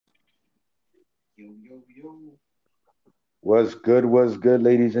Yo, yo, yo. What's good,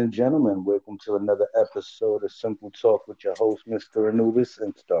 ladies and gentlemen? Welcome to another episode of Simple Talk with your host, Mr. Anubis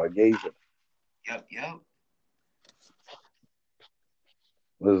and Stargazer. Yup, yup.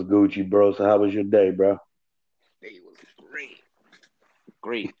 What's Gucci, bro? So, how was your day, bro? Day was great.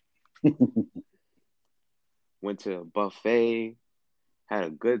 Great. Went to a buffet. Had a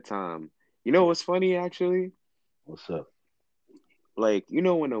good time. You know what's funny, actually? What's up? Like,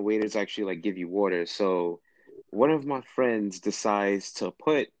 when the waiters actually, like, give you water. So, one of my friends decides to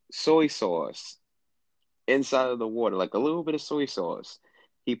put soy sauce inside of the water, like a little bit of soy sauce.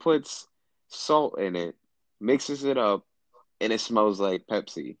 He puts salt in it, mixes it up, and it smells like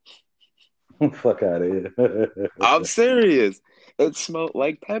Pepsi. Fuck out of here. I'm serious. It smelled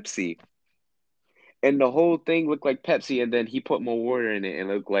like Pepsi. And the whole thing looked like Pepsi, and then he put more water in it, and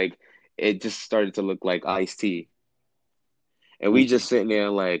looked like it just started to look like iced tea. And we just sitting there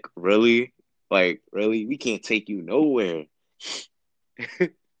like, really, we can't take you nowhere.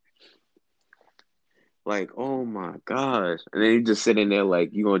 Like, oh my gosh! And then you just sitting there like,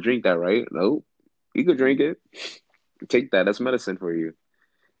 you gonna drink that, right? Nope, you could drink it. Take that. That's medicine for you.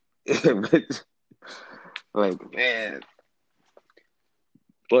 But, like, man.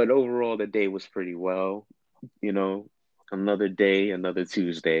 But overall, the day was pretty well. You know, another day, another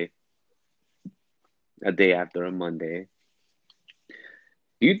Tuesday, a day after a Monday.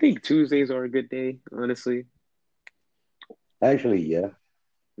 Do you think Tuesdays are a good day, honestly? Actually, yeah.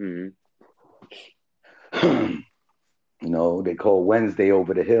 Hmm. They call Wednesday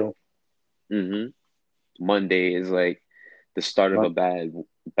over the hill. Hmm. Monday is like the start of a Mon-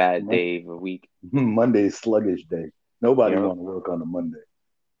 bad Mon- day of a week. Monday is sluggish day. Nobody Yep, want to work on a Monday.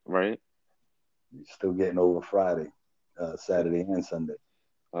 right. You're still getting over Friday, Saturday, and Sunday.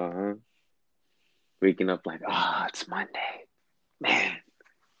 Uh-huh. Waking up like, it's Monday. Man,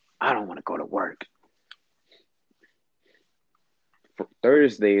 I don't want to go to work.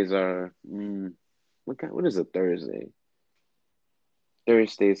 Thursdays are what is a Thursday?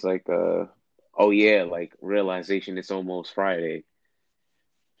 Thursday's like oh yeah, like realization it's almost Friday.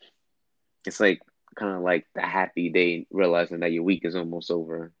 It's like kind of like the happy day, realizing that your week is almost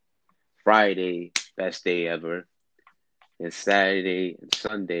over. Friday, best day ever. And Saturday and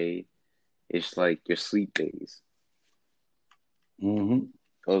Sunday, it's like your sleep days. Hmm.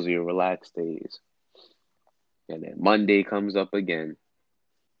 Those are your relaxed days. And then Monday comes up again,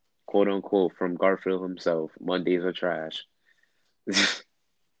 quote unquote, from Garfield himself. Mondays are trash.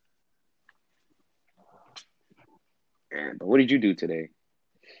 And, but what did you do today?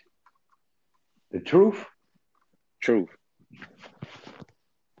 The truth, Truth.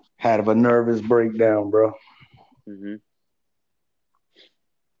 had a nervous breakdown, bro. Hmm.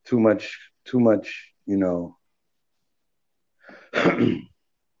 Too much, too much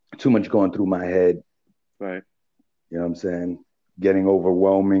going through my head. Right, You know what I'm saying? Getting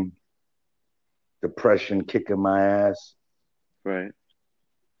overwhelming, depression kicking my ass, right.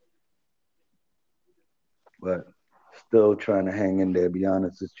 but still trying to hang in there, be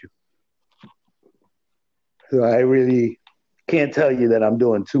honest with you. So I really can't tell you that I'm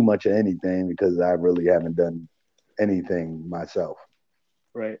doing too much of anything because I really haven't done anything myself.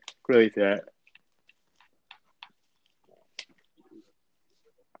 Right. Really that.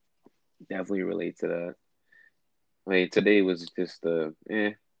 Definitely relate to that. I mean, today was just I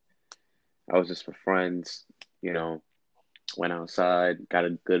was just for friends, you know, went outside, got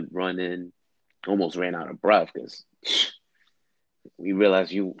a good run in, almost ran out of breath because we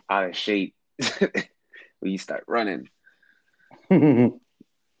realized you out of shape when you start running, man.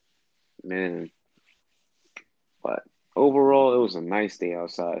 But overall, it was a nice day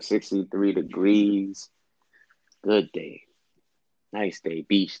outside, 63 degrees, good day, nice day,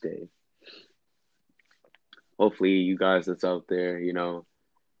 beach day. Hopefully, you guys that's out there,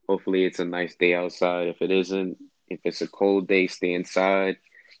 hopefully it's a nice day outside. If it isn't, if it's a cold day, stay inside,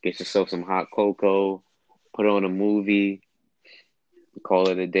 get yourself some hot cocoa, put on a movie, call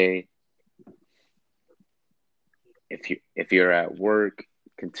it a day. If you're at work,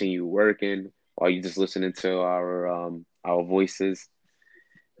 continue working while you just listening to our voices.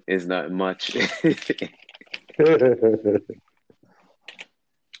 Is not much.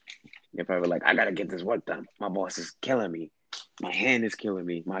 You're probably like, I gotta get this work done. My boss is killing me. My hand is killing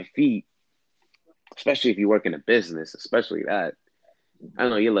me. My feet, especially if you work in a business, especially that. I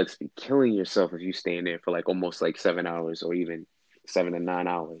don't know, your legs be killing yourself if you stay in there for like almost like 7 hours or even 7 to 9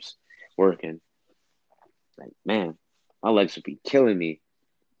 hours working. Like, man, my legs would be killing me.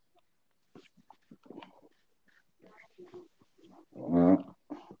 Well,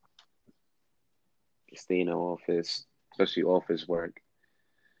 Stay in the office, especially office work.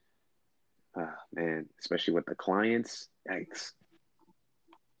 man, especially with the clients. Yikes.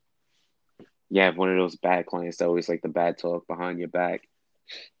 You have one of those bad clients that always like the bad talk behind your back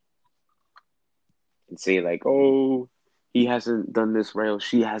and say like, "Oh, he hasn't done this right, or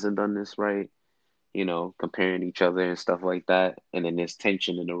she hasn't done this right." Comparing each other and stuff like that, and then there's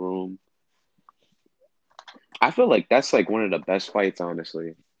tension in the room. I feel like that's like one of the best fights,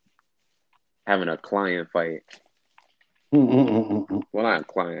 honestly. Having a client fight. Well, not a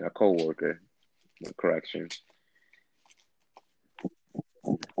client, a coworker. Correction.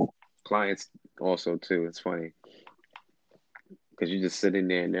 Clients also too. It's funny because you're just sitting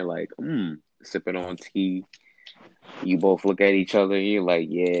there and they're like, sipping on tea. You both look at each other and you're like,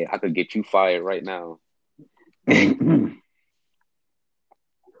 yeah, I could get you fired right now.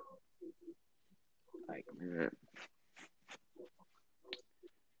 Like, man.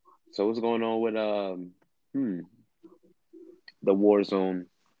 So what's going on with the war zone?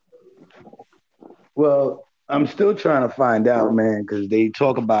 Well, I'm still trying to find out, man, because they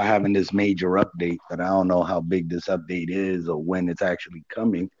talk about having this major update, but I don't know how big this update is or when it's actually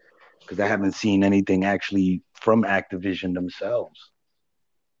coming, because I haven't seen anything actually from Activision themselves.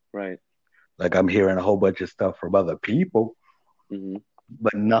 Right. Like I'm hearing a whole bunch of stuff from other people, Mm-hmm.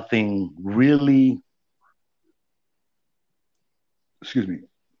 but nothing really. Excuse me.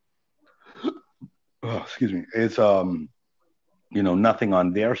 Oh, excuse me. It's nothing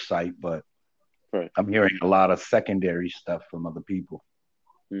on their site, but Right. I'm hearing a lot of secondary stuff from other people.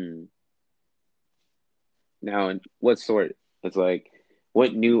 Hmm. Now, and what sort? It's like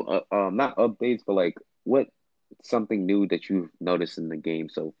what new, not updates, but like what something new that you've noticed in the game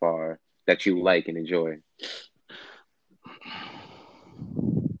so far that you like and enjoy.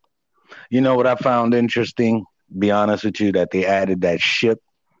 You know what I found interesting? Be honest with you, that they added that ship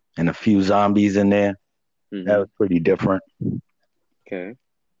and a few zombies in there. That Mm-hmm. was pretty different. Okay.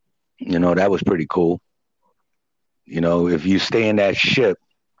 That was pretty cool. If you stay in that ship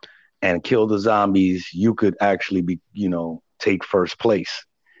and kill the zombies, you could actually take first place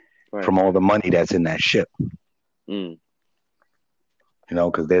Right. from all the money that's in that ship. Mm.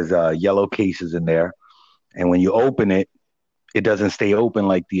 Because there's yellow cases in there. And when you open it, it doesn't stay open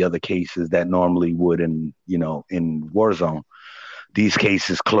like the other cases that normally would in Warzone. These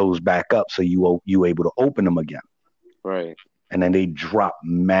cases close back up, so you able to open them again, Right. and then they drop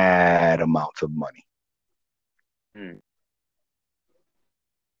mad amounts of money. Mm.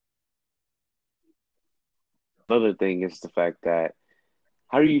 Another thing is the fact that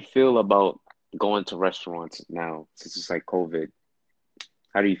how do you feel about going to restaurants now since it's like COVID?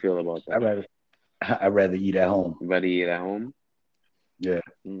 How do you feel about I that? rather I rather eat at home. You better eat at home? Yeah.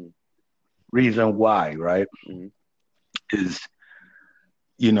 Mm. Reason why, right? Mm-hmm. Is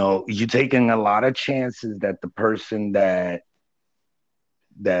you're taking a lot of chances that the person that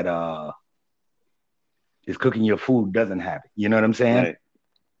is cooking your food doesn't have it. You know what I'm saying? Right.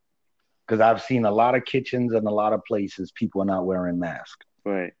 Because I've seen a lot of kitchens and a lot of places people are not wearing masks.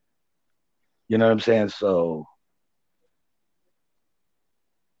 Right. You know what I'm saying? So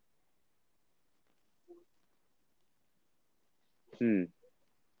Hmm.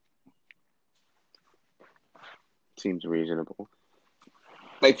 Seems reasonable.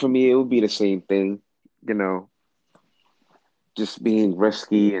 Like for me, it would be the same thing, you know, just being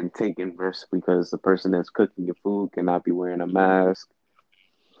risky and taking risks because the person that's cooking your food cannot be wearing a mask.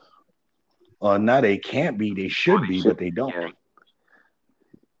 now they can't be, they Or should they be, should but they be, don't. yeah.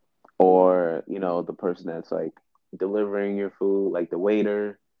 Or, the person that's like delivering your food, like the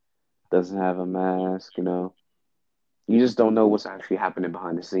waiter, doesn't have a mask, You just don't know what's actually happening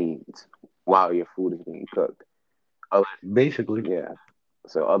behind the scenes while your food is being cooked. Other, Basically. yeah.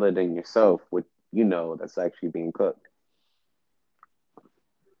 So other than yourself, what that's actually being cooked.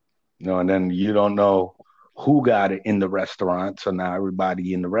 And then you don't know who got it in the restaurant. So now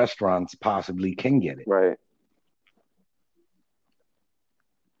everybody in the restaurants possibly can get it. Right.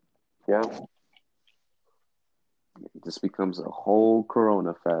 Yeah. It just becomes a whole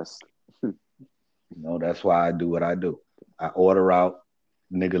Corona fest. That's why I do what I do. I order out,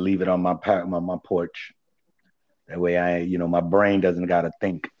 nigga, leave it on my porch. That way my brain doesn't gotta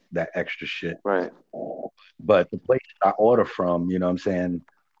think that extra shit. Right. But the place I order from, you know what I'm saying,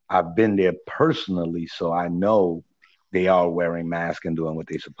 I've been there personally, so I know they are wearing masks and doing what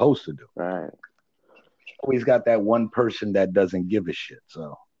they're supposed to do. Right. Always got that one person that doesn't give a shit.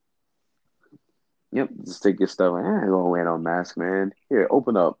 So Yep. Just take your stuff. Like, I ain't gonna wear no mask, man. Here,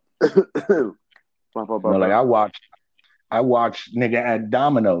 open up. Bah, bah, bah, like bah. I watched nigga at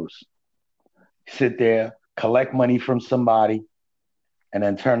Domino's sit there, collect money from somebody, and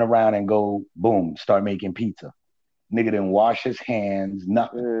then turn around and go boom, start making pizza. Nigga didn't wash his hands,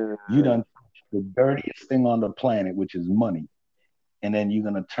 nothing. You Yeah. done the dirtiest thing on the planet, which is money, and then you're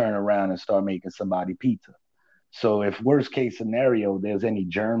gonna turn around and start making somebody pizza. So if worst case scenario, there's any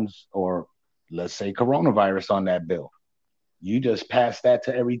germs or let's say coronavirus on that bill, you just pass that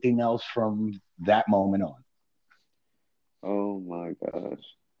to everything else from that moment on. Oh my gosh.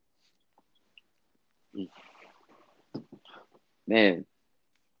 Man,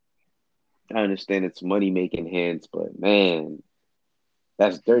 I understand it's money making hands, but man,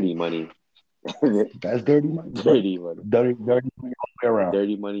 that's dirty money. That's dirty money, bro. Dirty money. Dirty money all the way around.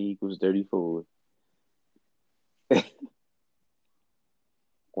 Dirty money equals dirty food.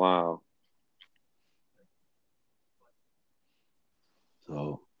 Wow.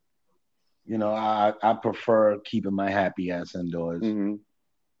 So, I prefer keeping my happy ass indoors. Hmm.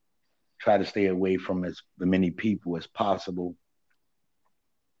 Try to stay away from as many people as possible.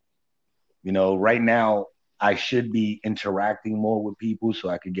 Right now I should be interacting more with people so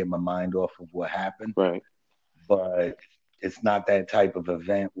I could get my mind off of what happened. Right. But it's not that type of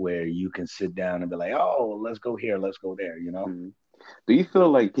event where you can sit down and be like, oh, let's go here, let's go there. Hmm. Do you feel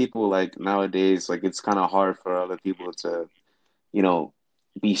like people like nowadays, like it's kind of hard for other people to, you know,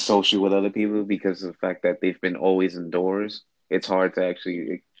 be social with other people because of the fact that they've been always indoors? It's hard to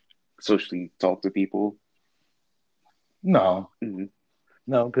actually socially talk to people. No, Hmm.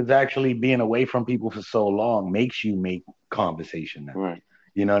 no, because actually being away from people for so long makes you make conversation now. Right.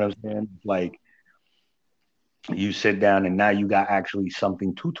 You know what I'm saying? Like you sit down and now you got actually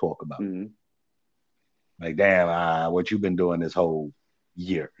something to talk about. Hmm. Like, damn, what you been doing this whole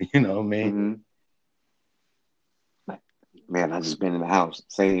year? You know what I mean? Hmm. Man, I just been in the house.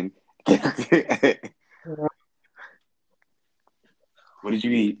 Same. What did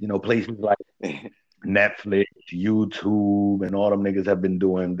you eat? Places like Netflix, YouTube, and all them niggas have been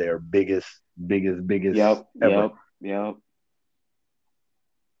doing their biggest Yep, ever. yep, yep.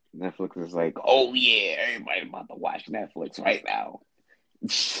 Netflix is like, oh yeah, everybody about to watch Netflix right now.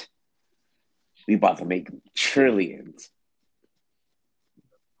 We about to make trillions.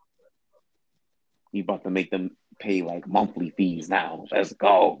 We about to make them pay like monthly fees now. Let's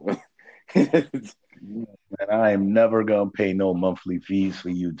go. And I am never gonna pay no monthly fees for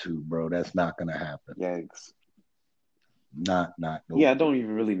YouTube, bro. That's not gonna happen. Yikes. Not no. Yeah, I don't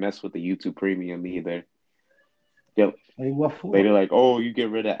even really mess with the YouTube Premium either. Yep. Like what for? They're like, oh, you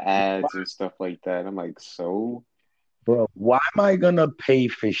get rid of ads and stuff like that. I'm like, so? Bro, why am I gonna pay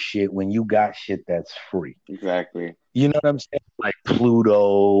for shit when you got shit that's free? Exactly. You know what I'm saying? Like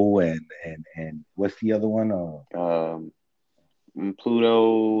Pluto and what's the other one? Um,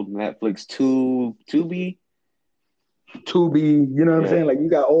 Pluto, Netflix, Tubi. Tubi. You know what I'm Yeah. saying? Like you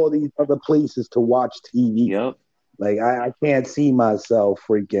got all these other places to watch TV. Yep. Like I can't see myself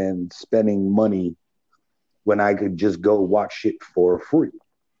freaking spending money when I could just go watch shit for free.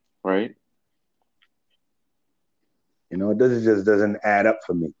 Right. This just doesn't add up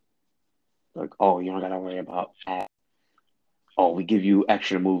for me. Like, oh, you don't gotta worry about ads. Oh, we give you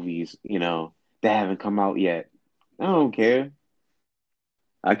extra movies, that haven't come out yet. I don't care.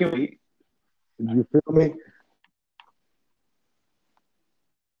 I can wait. You feel me?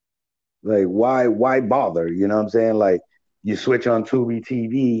 Like why bother? You know what I'm saying? Like you switch on Tubi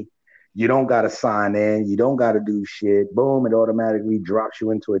TV, you don't gotta sign in, you don't gotta do shit. Boom, it automatically drops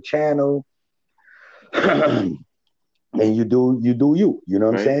you into a channel. And you know what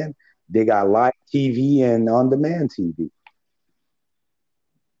I'm Right. saying? They got live TV and on demand TV.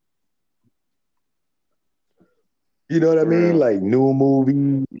 You know what I For mean? real. Like new movie,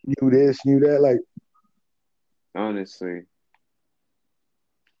 new this, new that. Like Honestly.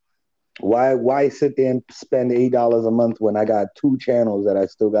 why sit there and spend $8 a month when I got two channels that I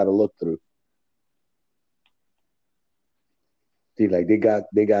still got to look through? See, like they got.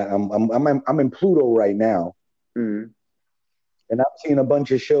 I'm in Pluto right now, Hmm. and I've seen a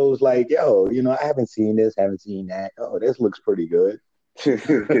bunch of shows. Like, yo, I haven't seen this, haven't seen that. Oh, this looks pretty good.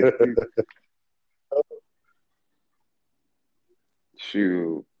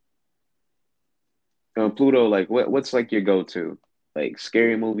 Shoot. Pluto, like what's like your go-to? Like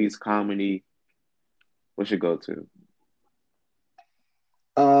scary movies, comedy. What's your go-to?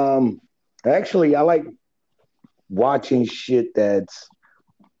 um, Actually, I like watching shit that's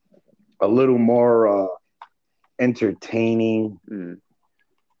a little more entertaining Mm.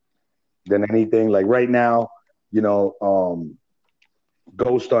 than anything. Like right now, you know, um,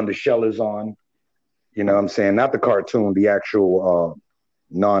 Ghost on the Shell is on. You know what I'm saying? Not the cartoon, the actual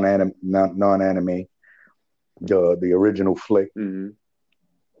non-anime, the original flick. Hmm.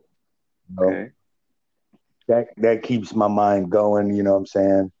 You know? Okay. That keeps my mind going, you know what I'm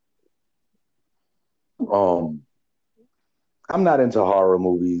saying? Um I'm not into horror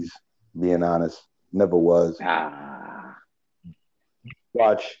movies. Being honest, never was. Ah,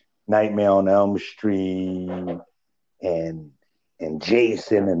 Watch Nightmare on Elm Street and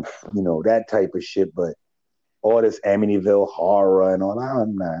Jason and that type of shit, but all this Amityville horror and all.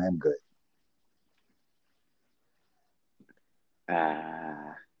 I'm good.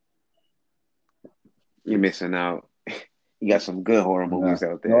 ah, you're missing out. You got some good horror Nah, movies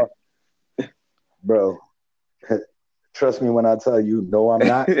out no, there. bro. Trust me when I tell you, no, I'm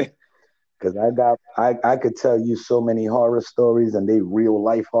not. Because I could tell you so many horror stories and they real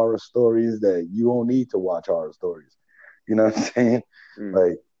life horror stories that you don't need to watch horror stories. You know what I'm saying? Mm,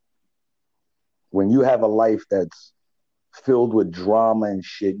 Like when you have a life that's filled with drama and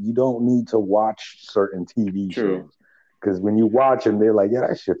shit, you don't need to watch certain TV true. shows. Because when you watch them, they're like, yeah,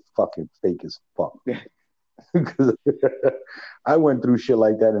 that shit fucking fake as fuck. Because I went through shit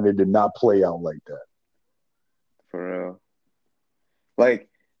like that and it did not play out like that. For real. Like,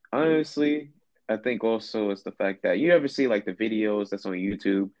 honestly, I think also it's the fact that you ever see like the videos that's on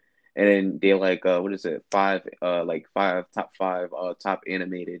YouTube and then they're like what is it? Five top five top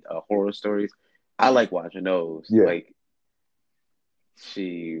animated horror stories. I like watching those. Yeah. Like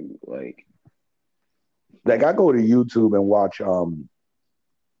she like Like I go to YouTube and watch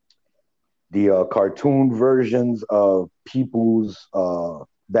the cartoon versions of people's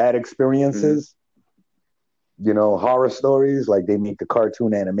bad mhm, experiences, horror stories, like they make the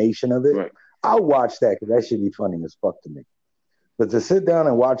cartoon animation of it. right. I'll watch that because that should be funny as fuck to me. But to sit down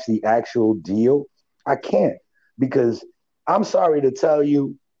and watch the actual deal, I can't because I'm sorry to tell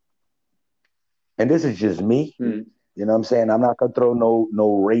you, and this is just me. Mm, You know what I'm saying? I'm not gonna throw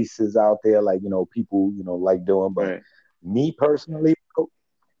no races out there like people like doing, but right. me personally,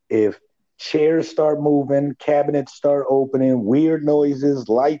 if chairs start moving, cabinets start opening, weird noises,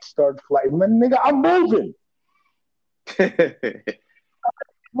 lights start flying, man, nigga, I'm moving.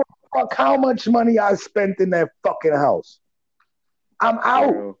 Fuck how much money I spent in that fucking house. I'm For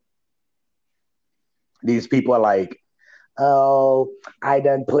out. real. These people are like, oh, I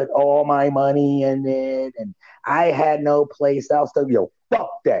done put all my money in it and I had no place else to go.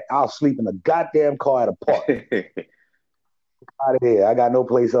 Fuck that. I'll sleep in the goddamn car at a park. Out of here. I got no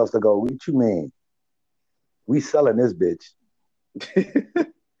place else to go. What you mean? We selling this bitch.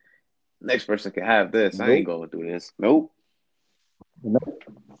 Next person can have this. I ain't Nope. going through this. Nope. Nope.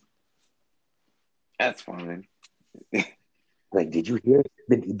 That's fine. Like, did you hear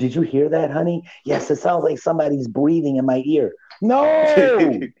that, honey? Yes, it sounds like somebody's breathing in my ear. No!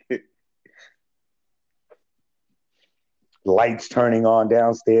 Lights turning on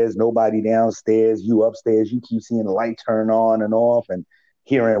downstairs, nobody downstairs, you upstairs, you keep seeing the light turn on and off and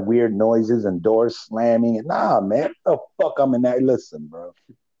hearing weird noises and doors slamming. And nah, man, what the fuck I'm in that? Listen, bro.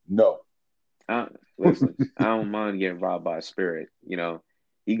 No. Listen, I don't mind getting robbed by a spirit. You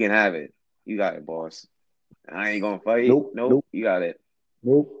can have it. You got it, boss. I ain't gonna fight. Nope, Nope, nope, you got it.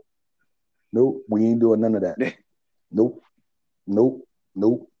 nope, nope. We ain't doing none of that. Nope, nope,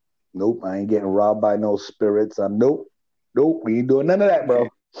 nope, nope. I ain't getting robbed by no spirits. Nope, nope. We ain't doing none of that, bro.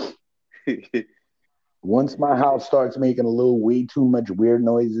 Once my house starts making a little way too much weird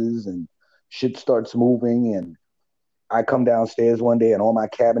noises and shit starts moving and I come downstairs one day and all my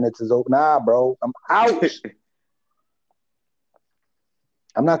cabinets is open. Nah, bro, I'm out.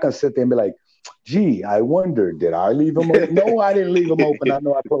 I'm not gonna sit there and be like, gee, I wonder, did I leave them open? No, I didn't leave them open. I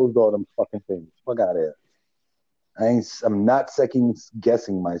know I closed all them fucking things. Fuck out of here. I'm not second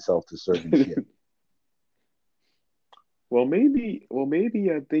guessing myself to certain shit. Well, maybe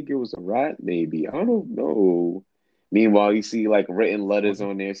I think it was a rat. Maybe I don't know. Meanwhile, you see like written letters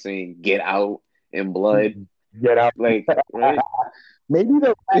on there saying "Get out" in blood. Get out. Like, right? Maybe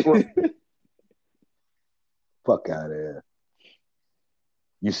the rat was fuck out of here.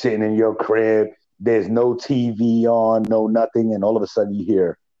 You sitting in your crib, there's no TV on, no nothing, and all of a sudden you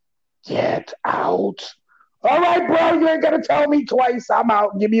hear, get out. All right, bro, you ain't gonna tell me twice. I'm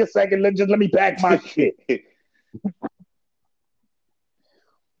out. Give me a second. Just let me pack my shit.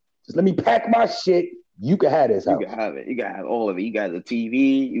 Just let me pack my shit. You can have this You can house. have it. You can have all of it. You got the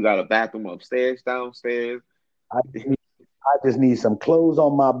TV. You got a bathroom upstairs, downstairs. I just need, I just need some clothes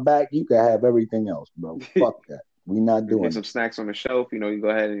on my back. You can have everything else, bro. Fuck that. We not There's doing it. some snacks on the shelf. You go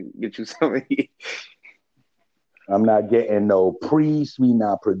ahead and get you something. I'm not getting no priest. We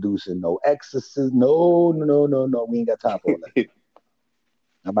not producing no exorcist. No, no, no, no, no. We ain't got time for all that.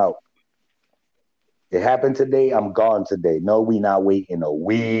 I'm out. It happened today. I'm gone today. No, we not waiting a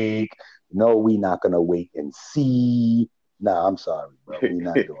week. No, we not gonna wait and see. Nah, I'm sorry, bro. We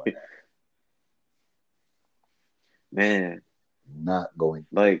not doing that. Man, Not going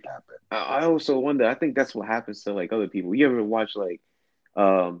like to happen. I also wonder. I think that's what happens to like other people. You ever watch like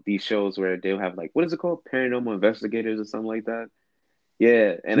these shows where they'll have like what is it called? Paranormal investigators or something like that.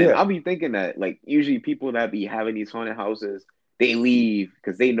 Yeah, and then Yeah. I'll be thinking that like usually people that be having these haunted houses, they leave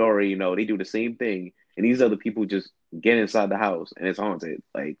because they know already know they do the same thing, and these other people just get inside the house and it's haunted.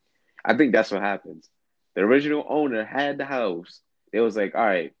 Like I think that's what happens. The original owner had the house. They was like, all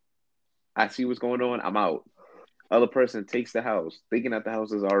right, I see what's going on. I'm out. Other person takes the house, thinking that the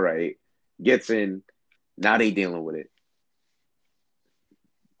house is all right, gets in. Now they dealing with it.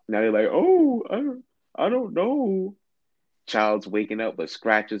 Now they're like, oh, I don't know. Child's waking up with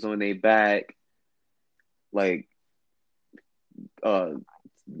scratches on their back, like uh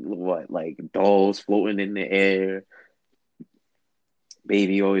what like dolls floating in the air,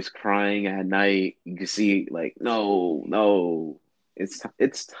 baby always crying at night. You can see like no,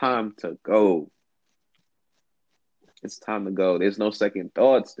 it's time to go. It's time to go. There's no second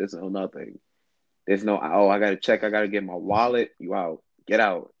thoughts. There's no nothing. There's no oh I gotta check. I gotta get my wallet. You out. Get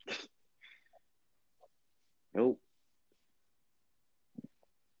out. Nope.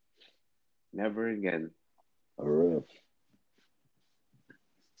 Never again. For real.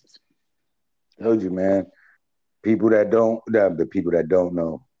 Told you, man. The people that don't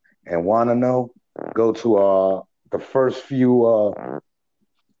know and want to know, go to the first few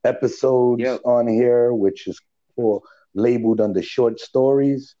episodes Yep. on here, which is for labeled under short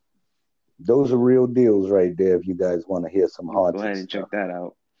stories. Those are real deals right there. If you guys want to hear some Go haunted ahead and stuff, check that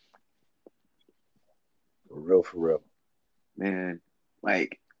out, for real, for real. man.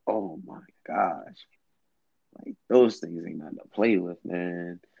 Like oh my gosh. Like those things ain't nothing to play with,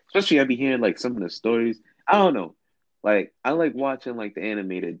 man. Especially I be hearing like some of the stories. I don't know. Like I like watching like the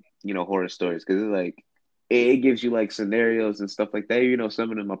animated, horror stories because it's like it gives you like scenarios and stuff like that.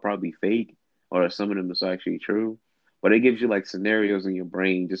 Some of them are probably fake or some of them is actually true. But it gives you like scenarios in your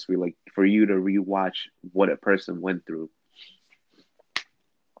brain just for you to rewatch what a person went through.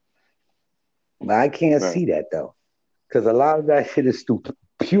 I can't Right. see that though, because a lot of that shit is stupid,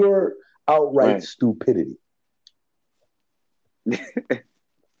 pure, outright Right. stupidity.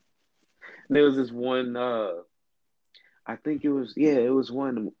 There was this one I think it was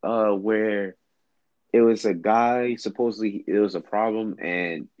one where it was a guy, supposedly it was a problem,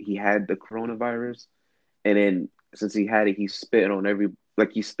 and he had the coronavirus. And then since he had it, he spit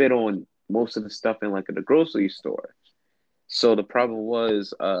on most of the stuff in like the grocery store. So the problem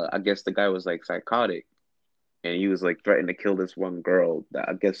was, I guess the guy was like psychotic, and he was like threatening to kill this one girl. That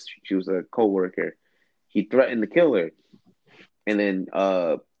I guess she was a coworker. He threatened to kill her, and then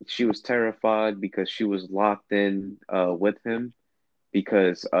she was terrified because she was locked in with him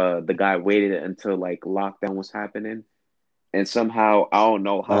because the guy waited until like lockdown was happening, and somehow I don't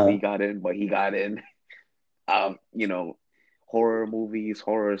know how he Uh-huh. got in, but he got in. Um, you know, horror movies,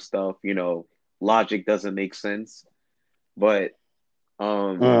 horror stuff. Logic doesn't make sense, but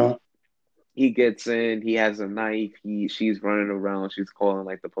um, Uh-huh. he gets in. He has a knife. She's running around. She's calling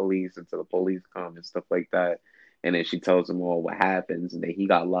like the police until the police come and stuff like that. And then she tells him all what happens, and then he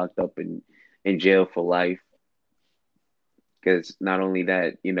got locked up in jail for life because not only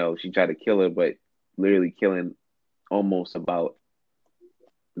that, she tried to kill her, but literally killing almost about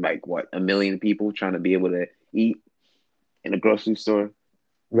like what 1 million people trying to be able to eat in a grocery store.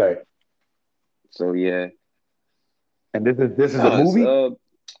 Right. So yeah, And this is a no, it's movie.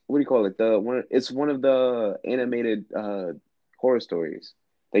 what do you call it? The one it's one of the animated horror stories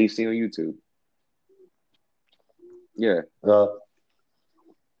that you see on YouTube. Yeah. Uh,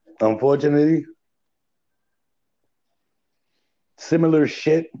 Unfortunately, similar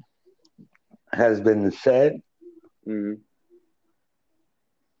shit has been said. Hmm.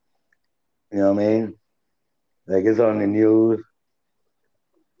 You know what I mean? Like it's on the news.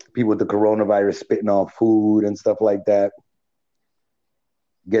 People with the coronavirus spitting on food and stuff like that.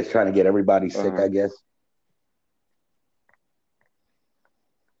 Guess trying to get everybody sick. Uh-huh. I guess.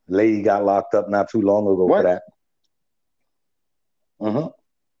 Lady got locked up not too long ago for What? that. Uh-huh.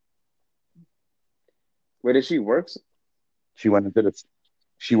 Where did she works? She went into the.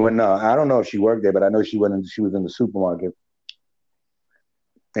 She went. No, I don't know if she worked there, but I know she went. She was in the supermarket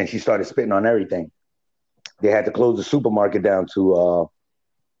and she started spitting on everything. They had to close the supermarket down to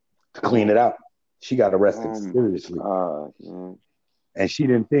clean it out. She got arrested Oh my seriously, God, man. and she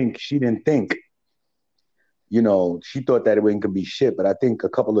didn't think. She didn't think. She thought that it wasn't gonna be shit, but I think a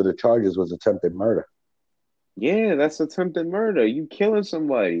couple of the charges was attempted murder. Yeah, that's attempted murder. You killing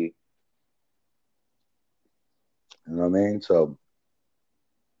somebody. You know what I mean? So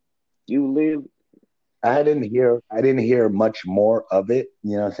You live I didn't hear much more of it,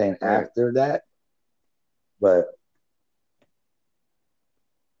 what I'm saying, right. after that. But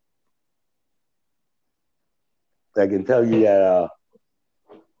I can tell you that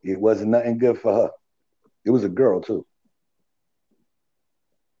It wasn't nothing good for her. It was a girl too.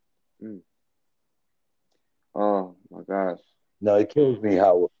 Mm. Oh my gosh. No, it kills me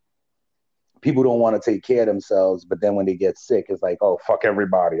how people don't want to take care of themselves, but then when they get sick, it's like, oh fuck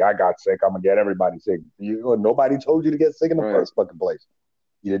everybody. I got sick. I'm gonna get everybody sick. Nobody told you to get sick in the Right. first fucking place.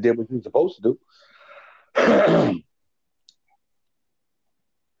 You did what you were supposed to do.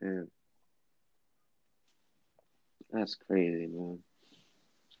 Man, that's crazy, man.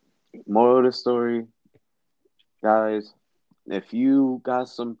 Moral of the story, guys, if you got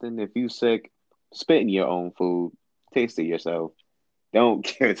something, if you sick, spit in your own food. Taste it yourself. Don't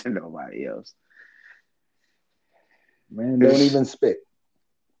give it to nobody else. Man, don't even spit.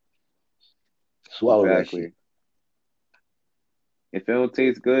 Swallow that shit. Exactly. If it don't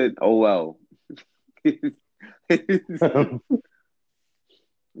taste good, oh well.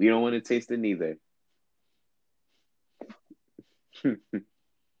 We don't want to taste it neither.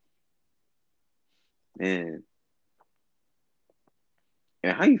 Man.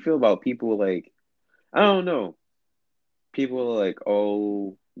 And how you feel about people like, I don't know. People are like,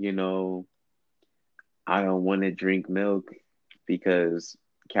 oh, I don't want to drink milk because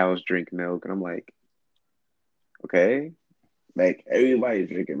cows drink milk. And I'm like, okay, like everybody's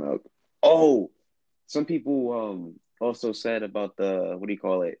drinking milk. Oh, some people also said about the what do you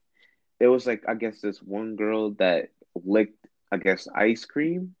call it? There was like I guess this one girl that licked I guess ice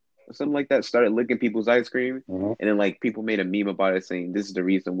cream or something like that, started licking people's ice cream, Mhm. and then like people made a meme about it saying this is the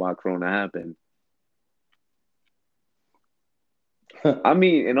reason why Corona happened. I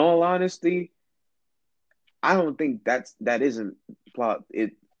mean, in all honesty, I don't think that isn't plot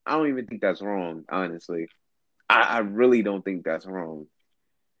it. I don't even think that's wrong, honestly. I really don't think that's wrong.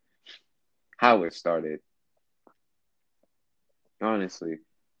 How it started, honestly,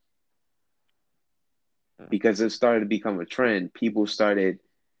 because it started to become a trend. People started,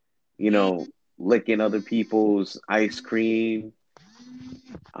 you know, licking other people's ice cream.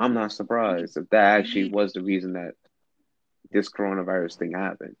 I'm not surprised if that actually was the reason that this coronavirus thing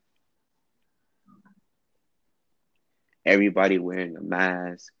happened. Everybody wearing a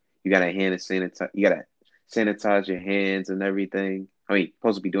mask. You gotta hand sanitize. You gotta sanitize your hands and everything. I mean,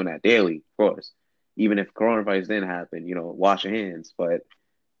 supposed to be doing that daily, of course. Even if coronavirus didn't happen, wash your hands. But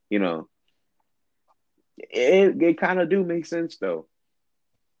you know, it kind of do make sense though.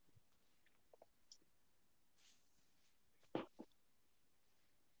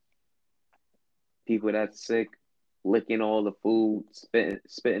 People that's sick, licking all the food,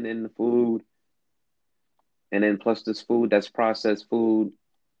 spitting in the food, and then plus this food that's processed food,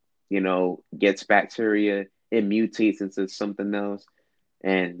 gets bacteria, it mutates into something else,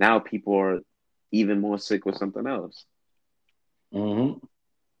 and now people are even more sick with something else. Mm-hmm.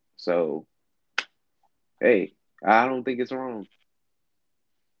 So, hey, I don't think it's wrong.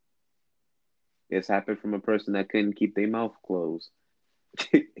 It's happened from a person that couldn't keep their mouth closed.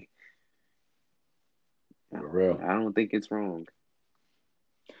 I For real. don't think it's wrong,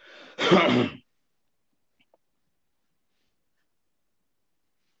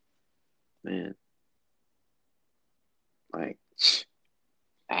 man. Like,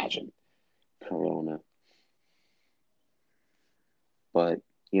 imagine Corona. But,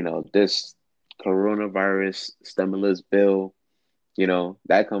 this coronavirus stimulus bill,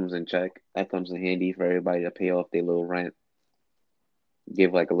 that comes in check. That comes in handy for everybody to pay off their little rent,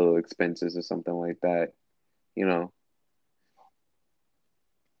 give like a little expenses or something like that. You know,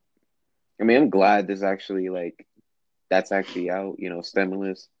 I mean, I'm glad this actually like that's actually out,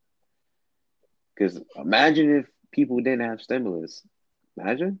 stimulus. Because imagine if people didn't have stimulus.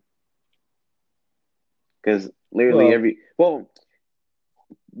 Imagine. Because literally Well,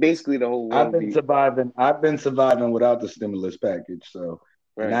 basically the whole I've world been be surviving. I've been surviving without the stimulus package. So,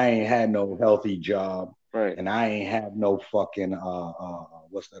 and right, I ain't had no healthy job, right, and I ain't have no fucking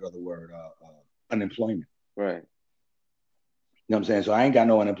what's that other word? Unemployment. right, You know what I'm saying? So I ain't got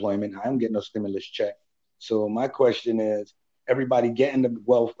no unemployment. I don't get no stimulus check. So my question is, everybody getting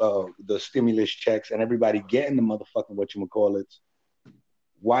the the stimulus checks, and everybody getting the motherfucking what you call it.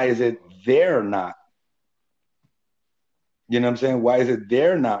 Why is it they're not? You know what I'm saying? Why is it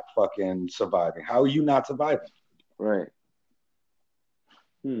they're not fucking surviving? How are you not surviving? right.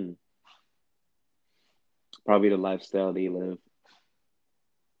 Hmm. Probably the lifestyle they live.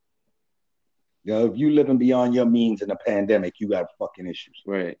 You know, if you living beyond your means in a pandemic, you got fucking issues.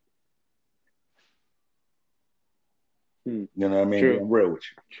 Right. Hmm. You know what I mean? True. Being real with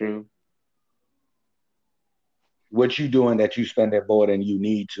you. True. What you doing that you spending more than you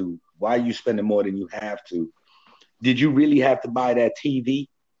need to? Why are you spending more than you have to? Did you really have to buy that TV?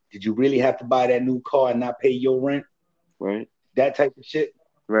 Did you really have to buy that new car and not pay your rent? Right. That type of shit.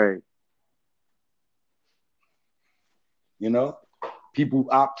 Right. You know, people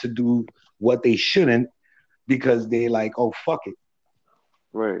opt to do what they shouldn't because they like, oh fuck it,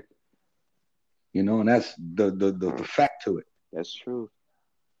 Right. you know, and that's the Uh, fact to it. that's true.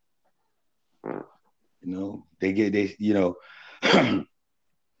 Uh, You know, they you know,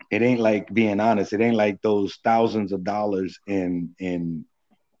 it ain't like being honest. It ain't like those thousands of dollars in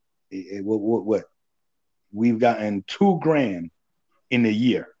what we've gotten 2 grand in a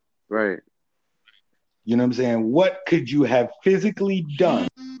year. right. You know what I'm saying? What could you have physically done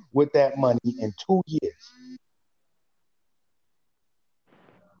with that money in 2 years?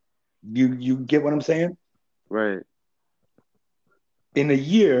 You get what I'm saying? Right. In a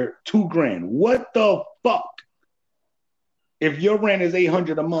year, 2 grand. What the fuck? If your rent is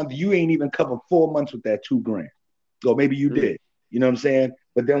 800 a month, you ain't even covered 4 months with that 2 grand. Or maybe you Mm, did. You know what I'm saying?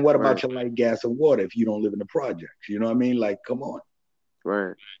 But then what right. about your light, gas, and water if you don't live in the projects? You know what I mean? Like, come on.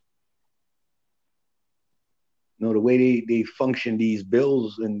 Right. You know, the way they function these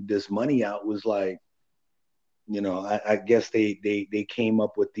bills and this money out was like, you know, I guess they came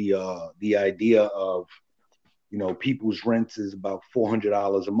up with the idea of, you know, people's rents is about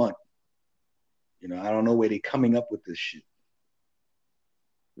 $400 a month. You know, I don't know where they're coming up with this shit.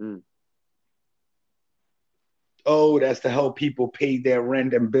 Mm, Oh, that's to help people pay their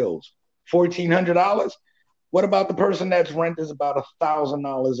rent and bills. $1,400. What about the person that's rent is about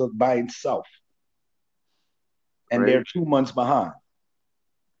 $1,000 by itself, and right. they're 2 months behind?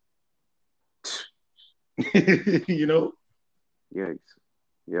 You know. Yikes.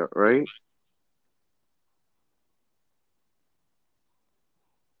 Yeah. Right.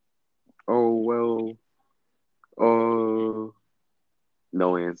 Oh well.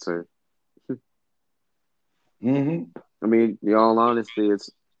 No answer. Mm-hmm. I mean, in all honesty, it's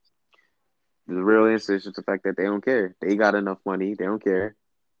the real answer is just the fact that they don't care. They got enough money. They don't care.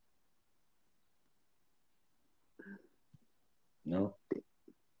 No.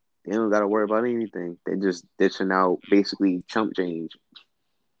 They don't got to worry about anything. They just dishing out basically chump change.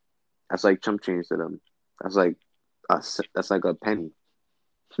 That's like chump change to them. That's like that's like a penny.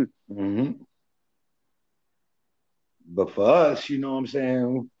 Mm-hmm. But for us, you know what I'm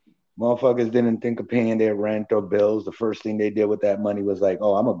saying? Motherfuckers didn't think of paying their rent or bills. The first thing they did with that money was like,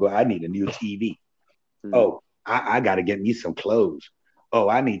 oh, I'm gonna go, I need a new TV. Mm. Oh, I gotta get me some clothes. Oh,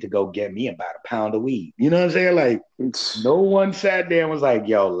 I need to go get me about a pound of weed. You know what I'm saying? Like, no one sat there and was like,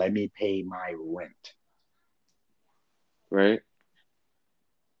 yo, let me pay my rent. Right?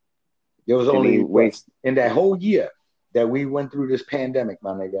 There was And they only what waste. in that whole year that we went through this pandemic,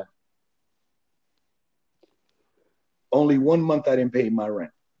 my nigga. Only 1 month I didn't pay my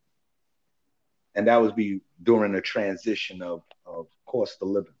rent. And that was be during a transition of cost of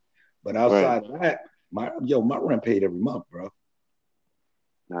living. But Right. outside of that, my rent paid every month, bro.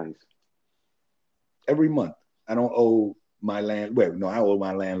 Nice. Every month. I don't owe my land. Wait, no, I owe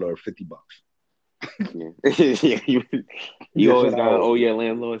my landlord $50. Yeah. Yeah. You That's always what I gotta owe. owe your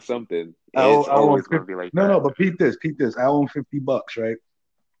landlord something. I It's owe him always gonna 50. be like No, that. no, but peep this. I owe him $50, right?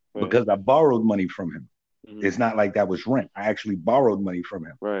 Right. Because I borrowed money from him. Hmm. It's not like that was rent. I actually borrowed money from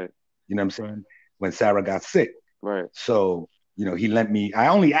him. Right. You know what I'm saying? When Sarah got sick. Right. So, you know, he lent me, I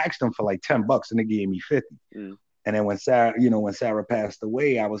only asked him for like $10 and they gave me 50. Mm. And then when Sarah, you know, when Sarah passed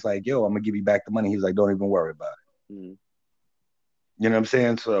away, I was like, yo, I'm gonna give you back the money. He was like, don't even worry about it. Mm. You know what I'm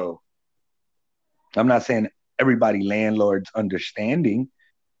saying? So I'm not saying everybody landlord's understanding,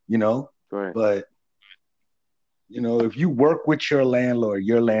 you know, Right. but you know, if you work with your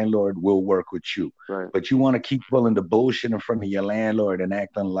landlord will work with you. Right. But you want to keep pulling the bullshit in front of your landlord and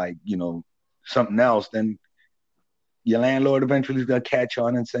acting like, you know, something else, then your landlord eventually is gonna catch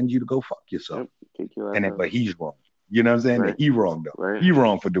on and send you to go fuck yourself. Yep. Kick your ass And then, out. but he's wrong. You know what I'm saying? That Right. he wrong though. Right. He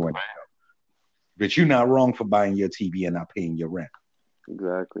wrong for doing that. But you're not wrong for buying your TV and not paying your rent.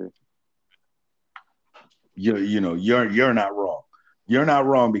 Exactly. You're not wrong. You're not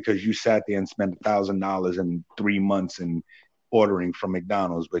wrong because you sat there and spent $1,000 in 3 months and ordering from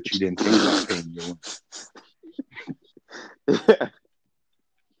McDonald's, but you didn't think about paying your rent.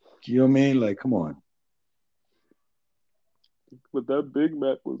 You know what I mean? Like, come on. But that Big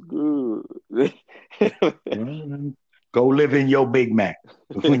Mac was good. Well, go live in your Big Mac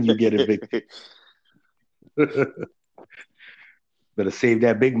when you get evicted. Better save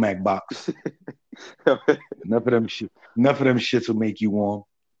that Big Mac box. Enough of them shit. Enough of them shits will make you warm.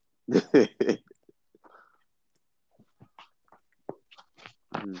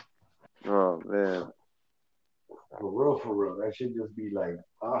 Oh man. For real. That should just be like,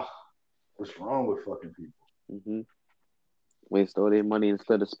 what's wrong with fucking people? Hmm. Waste all their money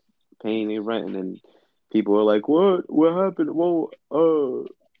instead of paying their rent, and then people are like, "What? What happened? Well,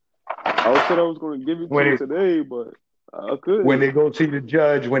 I said I was going to give it to When you it today, but I when couldn't. they go see the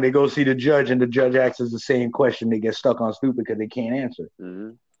judge, and the judge asks us the same question, they get stuck on stupid because they can't answer.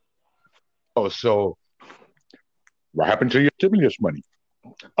 Mm-hmm. Oh, so what happened to your stimulus money?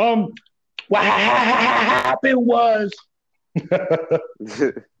 What happened was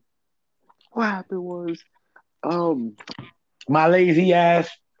What happened was, um, my lazy ass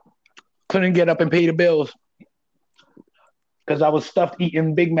couldn't get up and pay the bills because I was stuffed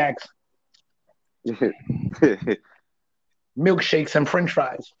eating Big Macs, milkshakes, and French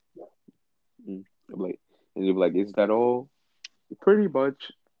fries. I'm like, and you're like, is that all? Pretty much,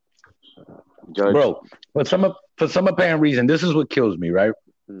 Judge. Bro, for some apparent reason, this is what kills me, right?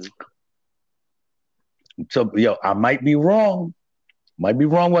 Mm, So, yo, I might be wrong. Might be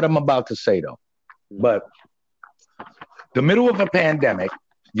wrong what I'm about to say though. mm. But the middle of a pandemic,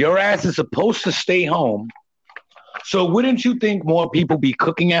 your ass is supposed to stay home. So wouldn't you think more people be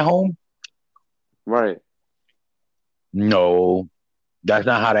cooking at home? Right, No, that's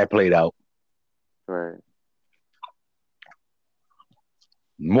not how that played out. right.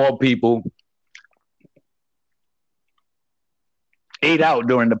 More people ate out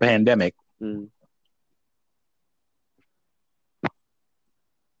during the pandemic Mm,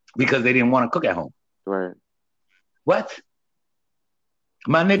 because they didn't want to cook at home. right. What?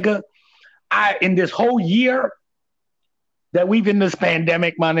 My nigga, I in this whole year that we've in this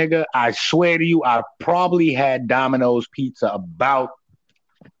pandemic, my nigga, I swear to you, I probably had Domino's pizza about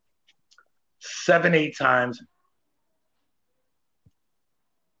 7, 8 times.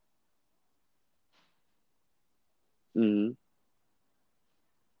 Mm-hmm.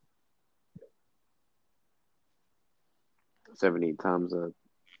 70 times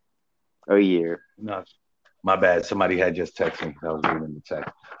a year. No, my bad. Somebody had just texted me. I was reading the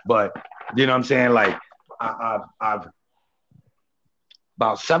text. But you know what I'm saying? Like I've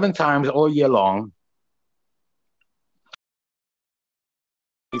about 7 times all year long.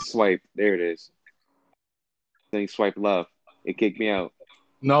 He swiped. There it is. Then he swiped left. It kicked me out.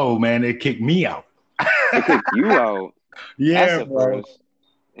 No, man, it kicked me out. It kicked you out. That's Yeah, the bro. first.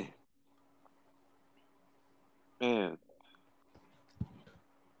 Man.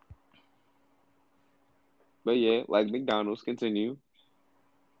 But yeah, like McDonald's, continue.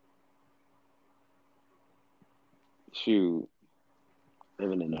 Shoot.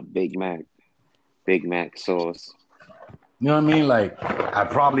 Living in a Big Mac sauce. You know what I mean? Like I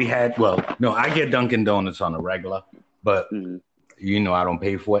probably had. Well, no, I get Dunkin' Donuts on a regular, but Mm-hmm. you know I don't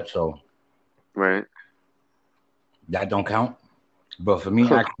pay for it, so Right. that don't count. But for me,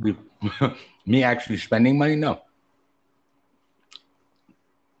 actually, me actually spending money, no.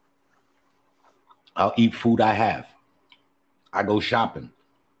 I'll eat food I have. I go shopping.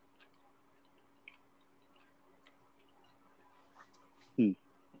 Hmm.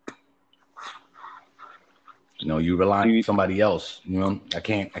 You know, you rely Do on you? somebody else. You know, I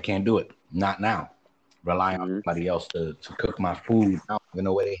can't do it. Not now. Rely on Mm-hmm. somebody else to cook my food. I don't even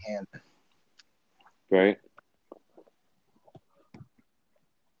know where they hand it. Right.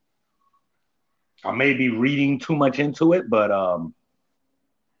 I may be reading too much into it, but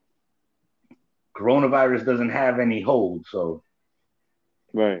coronavirus doesn't have any hold, so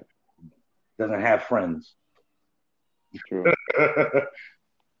Right. doesn't have friends. True.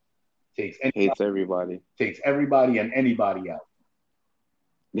 takes Hates everybody. everybody and anybody out.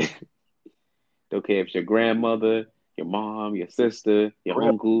 Don't care if it's your grandmother, your mom, your sister, your Real.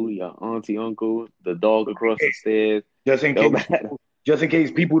 uncle, your auntie, uncle, the dog across the stairs. Just in Don't case, matter. just in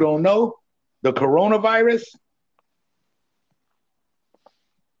case people don't know, the coronavirus is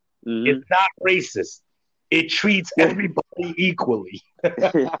Mm-hmm. not racist. It treats everybody equally.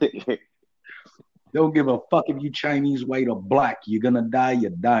 Don't give a fuck if you Chinese, white, or black. You're gonna die,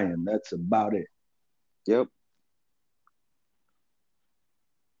 you're dying. That's about it. Yep.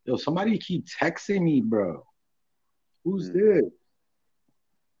 Yo, somebody keep texting me, bro. Who's Mm.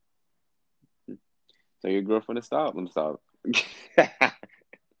 this? So your girlfriend is stop. I'm stop.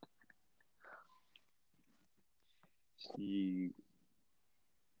 She,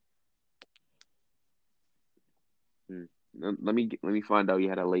 hmm. Let me find out you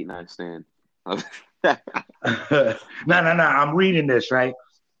had a late night stand. No. I'm reading this, right?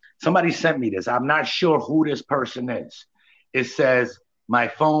 Somebody sent me this. I'm not sure who this person is. It says, my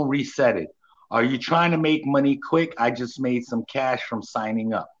phone reset it. Are you trying to make money quick? I just made some cash from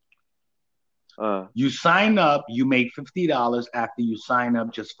signing up. You sign up, you make $50 after you sign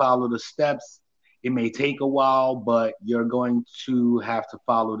up. Just follow the steps. It may take a while, but you're going to have to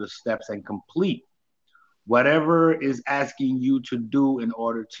follow the steps and complete whatever is asking you to do in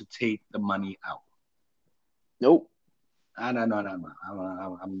order to take the money out. Nope. I'm not,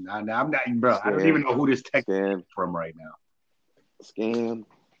 bro. I don't even Scam, know who this text is scam, from right now. scam,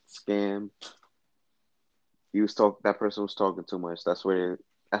 scam. That person was talking too much. That's where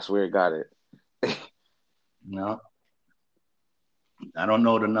it got it. No, I don't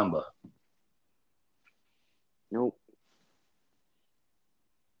know the number. Nope.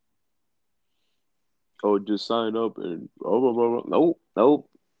 Oh, just sign up and blah, blah, blah, blah. Nope, nope,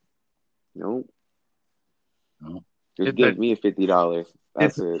 nope. No. Just It's a give me $50. it's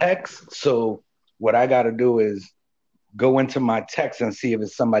That's a it. text. So what I got to do is go into my text and see if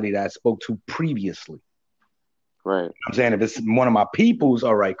it's somebody that I spoke to previously. Right. I'm saying if it's one of my people's,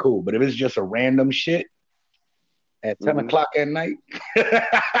 all right, cool. But if it's just a random shit at 10 Mm-hmm. o'clock at night,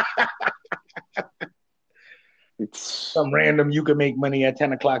 It's some random you can make money at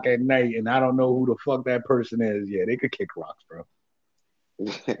 10 o'clock at night, and I don't know who the fuck that person is. Yeah, they could kick rocks, bro.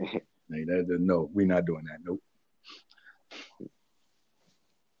 No, we're not doing that. Nope.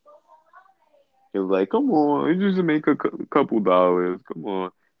 He was like, "Come on, you just make a couple dollars. Come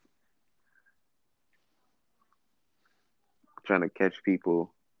on." Trying to catch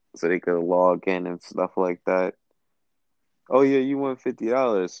people so they could log in and stuff like that. Oh yeah, you want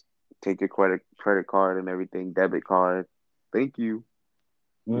 $50? Take your credit card and everything, debit card. Thank you.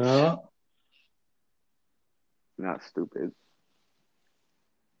 Yeah. Not stupid.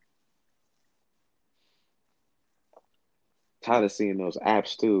 Tired of seeing those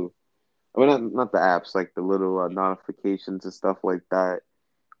apps too. I mean, not the apps, like the little notifications and stuff like that,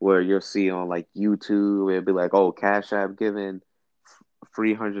 where you'll see on like YouTube, it'll be like, "Oh, Cash App giving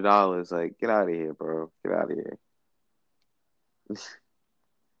 $300." Like, get out of here, bro. Get out of here.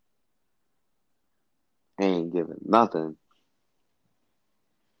 Ain't giving nothing.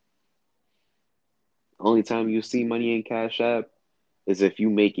 Only time you see money in Cash App is if you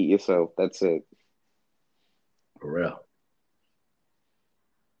make it yourself. That's it. For real.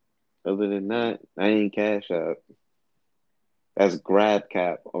 Other than that, I ain't Cash App. That's Grab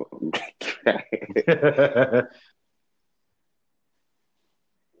Cap.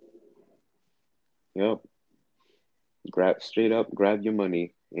 Yep. Grab straight up, grab your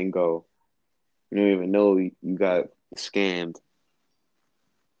money and go. You don't even know you got scammed.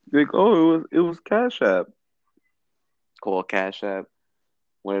 Like, oh, it was Cash App. Call Cash App,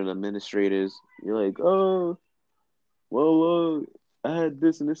 one of the administrators. You're like, oh, well, I had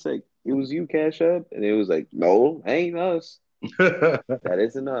this and it's like, it was you, Cash App, and it was like, no, ain't us. For That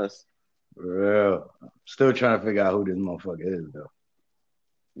isn't us. real. Still trying to figure out who this motherfucker is,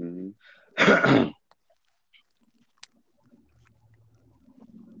 Hmm. though.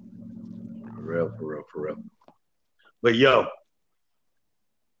 For real, for real, for real. But yo,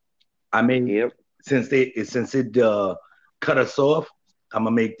 I mean, Yep. since it cut us off, I'm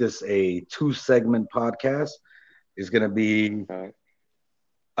gonna make this a 2 segment podcast. It's gonna be All right.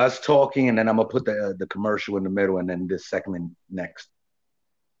 us talking, and then I'm gonna put the commercial in the middle, and then this segment next.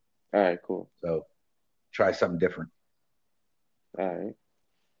 All right. Cool. So try something different. All right.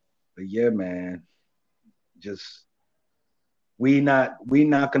 But yeah, man, just we not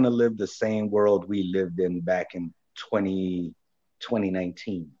gonna live the same world we lived in back in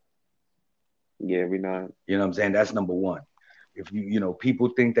 2019. Yeah, we not. You know what I'm saying? That's number one. If people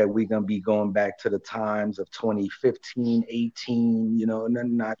think that we're gonna be going back to the times of 2015, 18,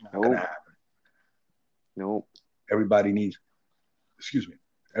 not gonna Nope. happen. Nope. Everybody needs, excuse me,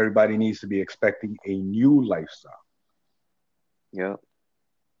 everybody needs to be expecting a new lifestyle. Yep.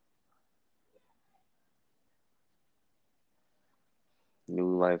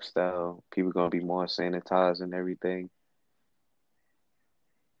 New lifestyle. People gonna be more sanitized and everything.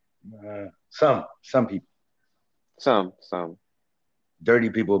 Some people, Some. dirty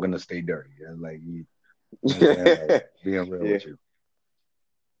people are gonna stay dirty. Like you know what I'm saying, like being real Yeah. with you.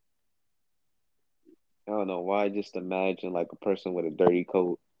 I don't know why. I just imagine like a person with a dirty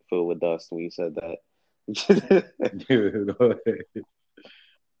coat filled with dust when you said that.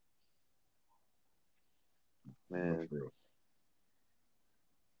 Man.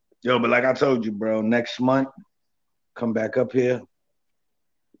 Yo, but like I told you, bro, next month come back up here,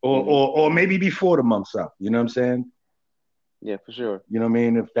 or Hmm. or or maybe before the month's up. You know what I'm saying? Yeah, for sure. You know what I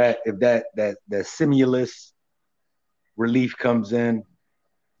mean? If that stimulus relief comes in,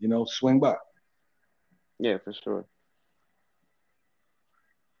 swing by. Yeah, for sure.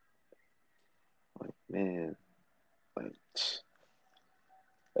 Like, man, like,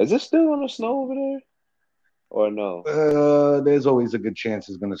 is it still gonna snow over there or no? There's always a good chance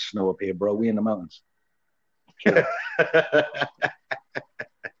it's gonna snow up here, bro. We in the mountains. True.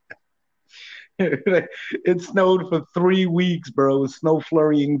 It snowed for 3 weeks, bro. Snow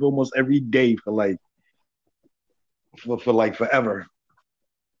flurrying almost every day for like for like forever.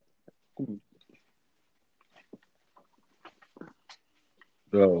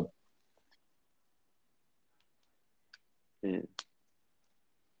 So Yeah.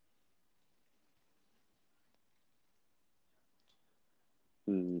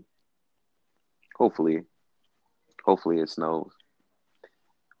 Mm. Hopefully, hopefully it snows.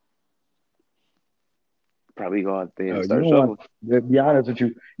 Probably go out there and you start don't want shoveling. to be honest with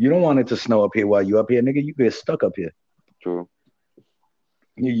you. You don't want it to snow up here while you up here, nigga. You get stuck up here. True.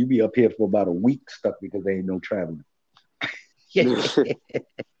 You be up here for about a week stuck because there ain't no traveling.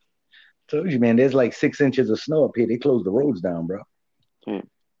 Told you, man. There's like 6 inches of snow up here. They closed the roads down, bro. Yeah,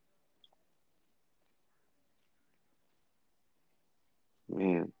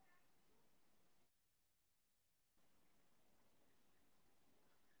 man.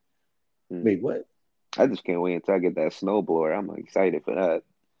 Mm. Wait, what? I just can't wait until I get that snowblower. I'm excited for that.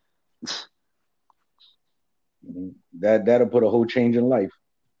 That'll put a whole change in life.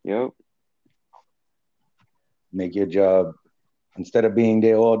 Yep. Make your job instead of being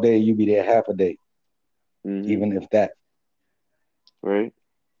there all day, you be there half a day, Hmm. even if that. Right.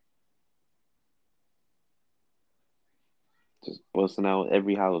 Just busting out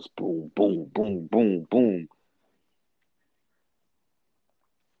every house. Boom, boom, boom, boom, boom.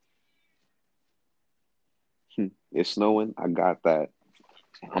 It's snowing. I got that.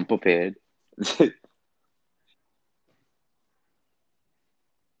 I'm prepared.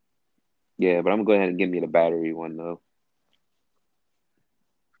 Yeah, but I'm gonna go ahead and give me the battery one though.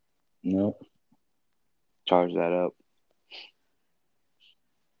 You know, Charge that up.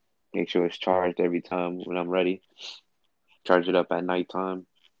 Make sure it's charged every time when I'm ready. Charge it up at nighttime.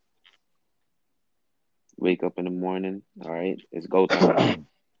 Wake up in the morning. All right, it's go time.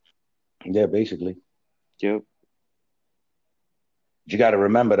 yeah, basically. Yep. You got to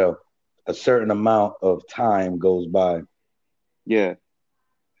remember though, a certain amount of time goes by. Yeah.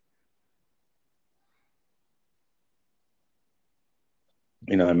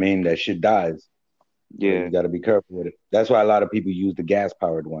 You know what I mean? That shit dies. So Yeah. you got to be careful with it. That's why a lot of people use the gas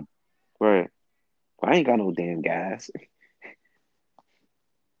powered one. Right. I ain't got no damn gas.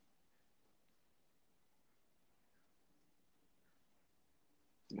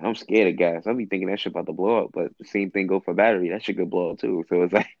 I'm scared of gas. I be thinking that shit about to blow up, but the same thing go for battery. That shit could blow up too. So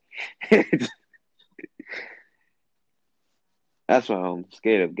it's like that's why I'm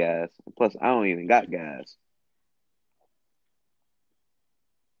scared of gas. Plus, I don't even got gas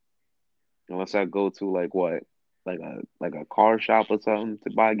unless I go to like what, like a car shop or something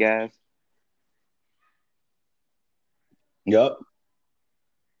to buy gas. Yep.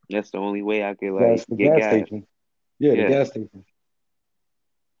 That's the only way I could like That's the get gas gas. station. Yeah, the Yeah. gas station.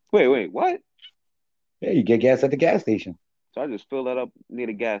 Wait, what? Yeah, you get gas at the gas station. So I just fill that up near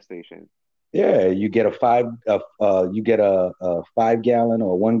the gas station. Yeah, you get you get a 5 gallon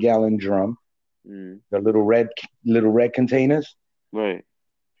or 1 gallon drum, Mm, the little red containers. right.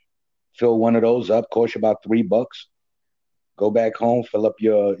 Fill one of those up, cost you about $3. Go back home, fill up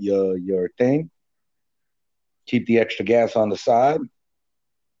your thing, keep the extra gas on the side,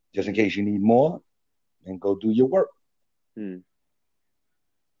 just in case you need more, and go do your work. Mm,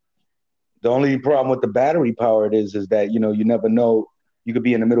 The only problem with the battery powered is that you never know. You could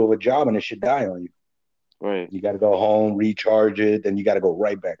be in the middle of a job and it should die on you. right. You got to go home, recharge it, then you got to go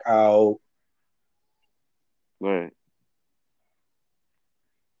right back out. Right.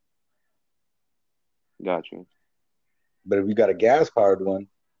 Got you. But if you got a gas powered one,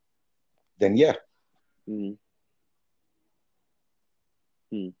 then yeah. Mm,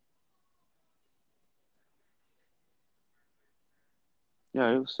 mm.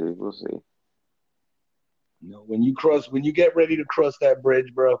 Yeah, we'll see. We'll see. When you get ready to cross that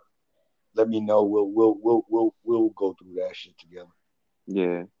bridge, bro, let me know. We'll go through that shit together.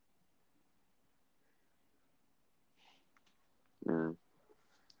 Yeah. Yeah.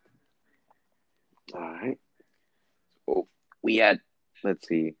 All right. Oh, we at let's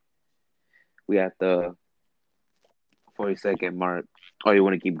see. We at the 40-second mark. Oh, you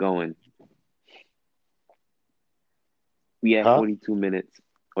want to keep going? We at Huh? 42 minutes.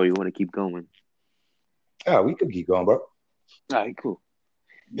 Oh, you want to keep going? Yeah, we could keep going, bro. All right, cool.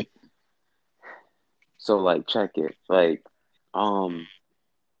 So like, check it. Like, um,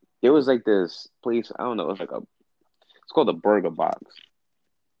 there was like this place. I don't know. It's called a Burger Box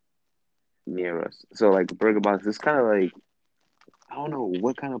near us. So like, the Burger Box. It's kind of like I don't know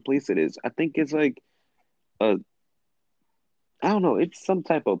what kind of place it is. I think it's like a I don't know. It's some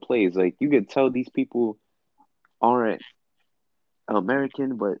type of place. Like you could tell these people aren't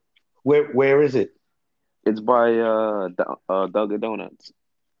American, but Where is it? it's by Dunkin' Donuts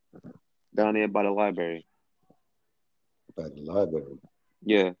down there by the library. By the library.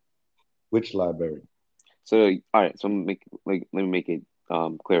 Yeah. Which library? So all right. So let me make it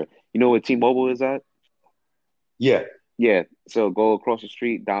clear. You know what T-Mobile is at? Yeah. Yeah. So go across the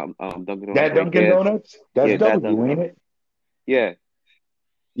street, down Dunkin' Donuts That right Dunkin' there. Donuts? That's Yeah, that W, Dunkin'. ain't it? Yeah.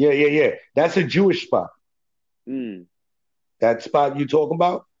 Yeah, yeah, yeah. That's a Jewish spot. Mm. That spot you talking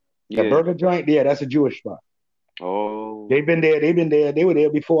about? That Yeah. burger joint? Yeah, that's a Jewish spot. Oh. They've been there. They've been there. They were there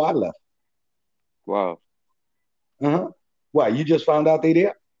before I left. Wow. Uh-huh. Why? You just found out they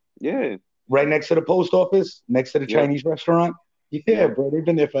there? Yeah. Right next to the post office, next to the Yep. Chinese restaurant? Yeah, Yep. bro. They've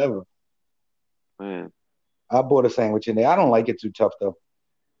been there forever. Man. I bought a sandwich in there. I don't like it too tough though.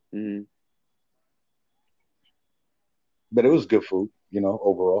 Mm. But it was good food,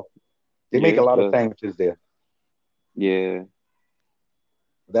 overall. They Yeah, make a it's lot of good. sandwiches there. Yeah.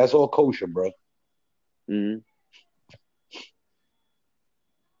 That's all kosher, bro. Mm.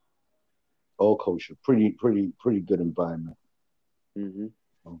 All kosher. Pretty good environment. Mm-hmm.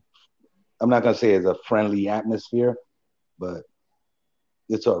 I'm not gonna say it's a friendly atmosphere, but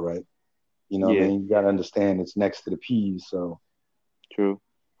it's all right. You know what I Yeah. mean? You gotta understand it's next to the peas, so True.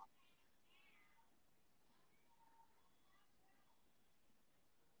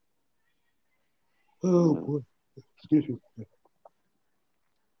 oh Yeah. boy. Excuse me.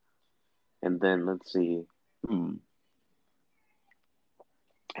 And then let's see. Hmm.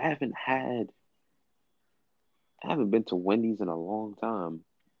 I haven't had. I haven't been to Wendy's in a long time.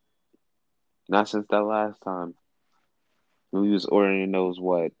 Not since that last time when we was ordering those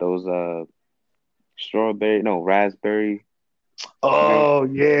strawberry, no, raspberry drink. Oh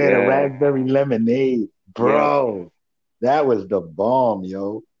yeah, the Yeah. raspberry lemonade. Yep. Bro. That was the bomb,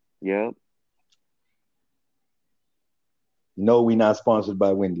 yo. Yep. No, we not sponsored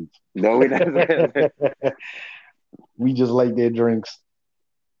by Wendy's. No, we doesn't. We just like their drinks.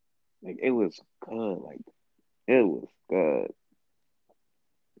 Like it was good. Like it was good.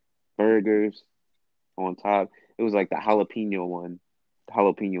 Burgers on top. It was like the jalapeno one. The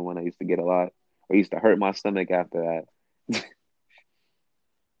jalapeno one I used to get a lot. I used to hurt my stomach after that.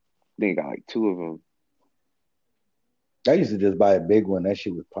 Then got like two of them. I used to just buy a big one. That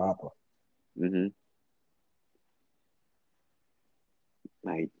shit was proper. Hmm.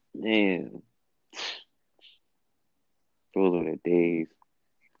 Like man, those were the days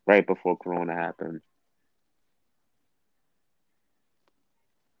right before Corona happened.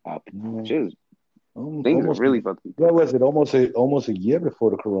 Uh, Yeah. just Almost, things are almost. really about to be What was different. it? Almost a year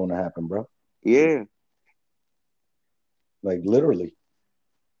before the corona happened, bro. Yeah. Like literally.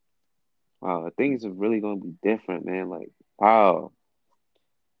 Wow, things are really gonna be different, man. Like, wow.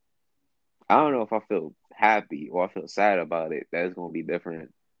 I don't know if I feel happy or I feel sad about it. That's gonna be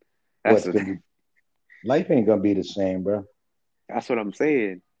different. That's What's the gonna be life ain't gonna be the same, bro. that's what I'm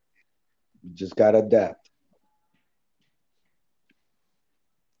saying. You just gotta adapt.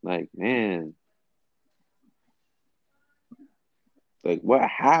 Like, man, like what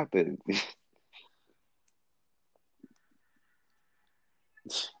happened?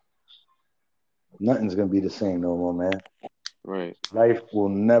 Nothing's gonna be the same no more, man. Right, Life will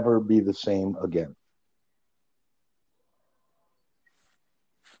never be the same again.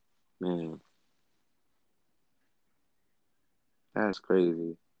 man. That's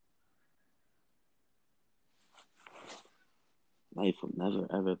crazy. Life will never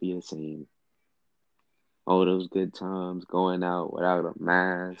ever be the same. All those good times going out without a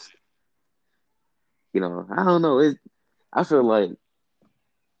mask. I don't know. I feel like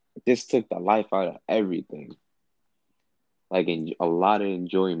this took the life out of everything. Like a lot of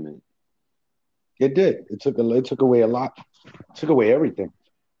enjoyment. It did. It took away a lot. It took away everything.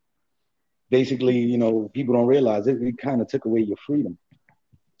 Basically, people don't realize it. It kind of took away your freedom.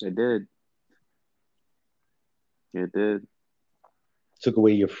 It did. It did. Took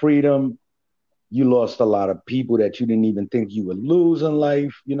away your freedom. You lost a lot of people that you didn't even think you would lose in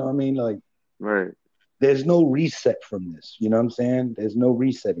life. You know what I mean? Like, Right. there's no reset from this. You know what I'm saying? There's no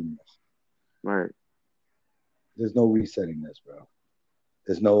resetting this. Right. There's no resetting this, bro.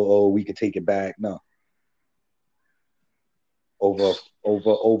 There's no, we could take it back. No. Over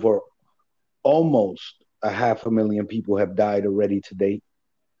almost a 500,000 people have died already today.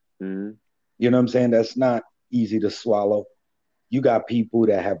 Hmm. You know what I'm saying? That's not easy to swallow. You got people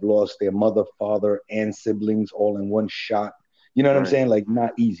that have lost their mother, father, and siblings all in one shot. You know what I'm Right. saying? Like,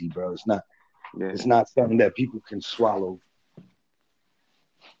 not easy, bro. It's not. Yeah. It's not something that people can swallow.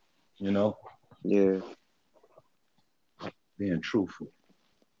 You know, Yeah. being truthful.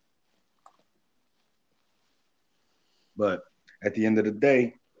 But at the end of the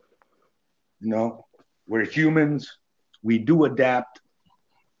day, you know, we're humans. We do adapt.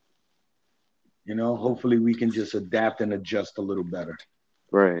 Hopefully we can just adapt and adjust a little better.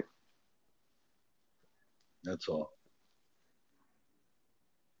 Right. That's all.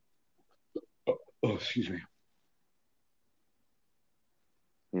 Oh, excuse me.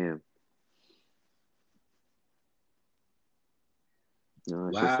 Yeah. No,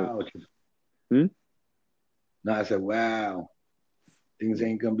 it's just like, Wow. hmm? No, I said, wow. Things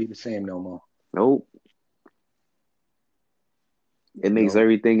ain't gonna be the same no more. Nope. It You makes know,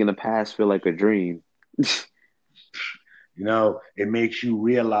 everything in the past feel like a dream. it makes you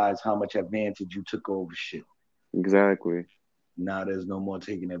realize how much advantage you took over shit. Exactly. Now there's no more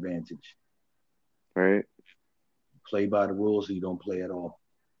taking advantage. Right? Play by the rules, or you don't play at all.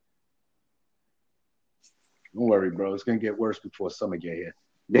 Don't worry, bro. It's gonna get worse before summer get here.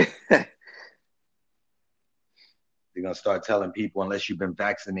 They're gonna start telling people unless you've been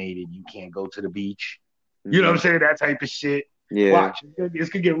vaccinated, you can't go to the beach. You know what I'm Hmm. saying? That type of shit. Yeah. Watch. It's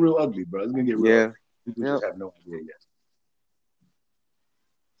gonna get real ugly, bro. It's gonna get real Yeah. ugly. People Yep. just have no idea yet.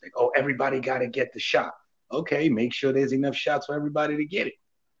 Like, oh, everybody gotta get the shot. Okay, make sure there's enough shots for everybody to get it.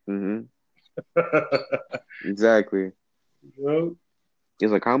 Hmm. Exactly. You know?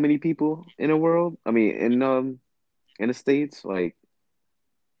 It's like how many people in the world? I mean, in the States? Like,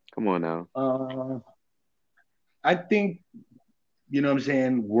 come on now. I think, you know what I'm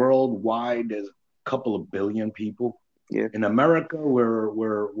saying, worldwide there's a couple of billion people. Yeah. In America,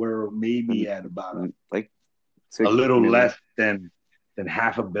 we're maybe at about Like a six little million. less than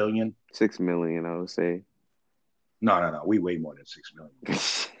half a billion. 6 million, I would say. No. We way more than 6 million.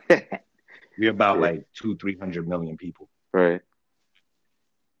 We're about Yeah. like 200-300 million people. Right.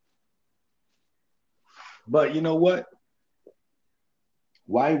 But you know what?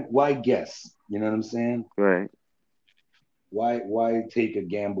 Why guess? You know what I'm saying? Right. Why take a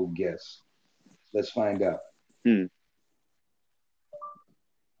gamble guess? Let's find out. Hmm.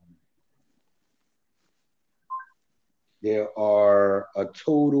 There are a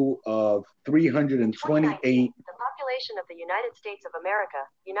total of 328. The population of the United States of America,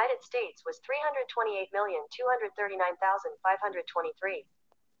 United States, was 328,239,523.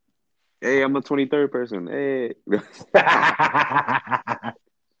 Hey, I'm a 23rd person. Hey.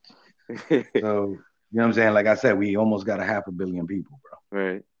 So, you know what I'm saying? Like I said, we almost got a half a billion people, bro.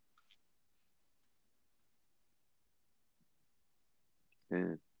 Right.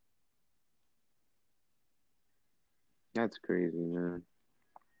 Man, that's crazy, man.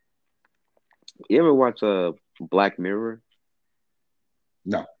 You ever watch Black Mirror?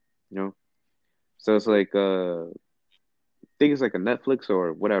 No. You know? So it's like I think it's like a Netflix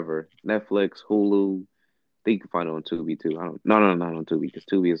or whatever. Netflix, Hulu. I think you can find it on Tubi too. I don't no, not on Tubi because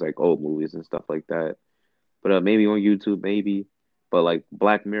Tubi is like old movies and stuff like that. But maybe on YouTube, maybe. But like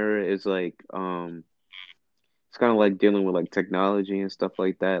Black Mirror is like it's kind of like dealing with like technology and stuff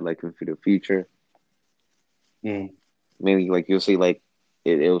like that, like for the future. Mm. Mainly like you'll see like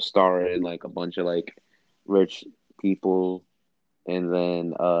it'll star in like a bunch of like rich people, and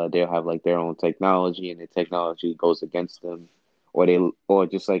then they'll have like their own technology, and the technology goes against them, or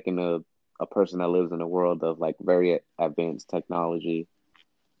just like in a person that lives in a world of like very advanced technology,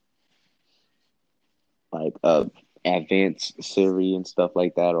 like advanced Siri and stuff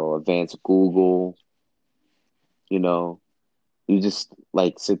like that, or advanced Google. You know, you just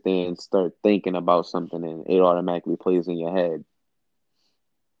like sit there and start thinking about something, and it automatically plays in your head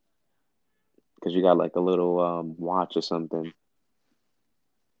because you got like a little watch or something.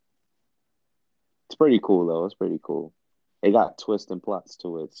 It's pretty cool though. It's pretty cool. It got twists and plots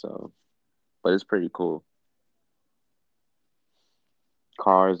to it, so but it's pretty cool.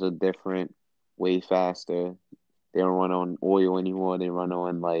 Cars are different, way faster. They don't run on oil anymore. They run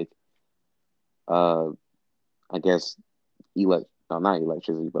on like uh I guess no, not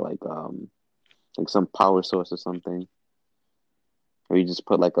electricity, but like some power source or something. Or you just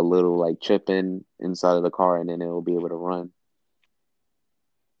put like a little like chip inside of the car and then it will be able to run.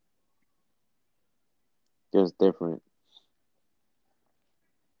 Just different.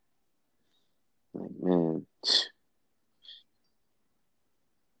 Like man,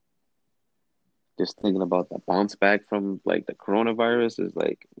 just thinking about the bounce back from like the coronavirus is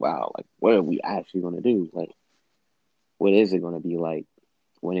like wow, like what are we actually gonna do? Like what is it gonna be like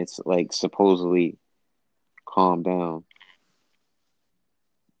when it's like supposedly calmed down?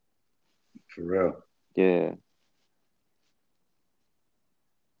 For real. Yeah.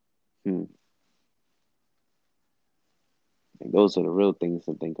 Hmm. Like, those are the real things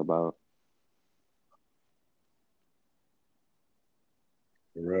to think about.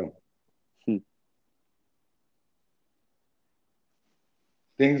 For real. Hmm.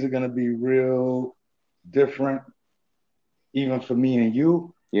 Things are gonna be real different, even for me and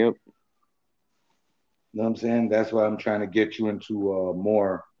you. Yep. know what I'm saying? That's why I'm trying to get you into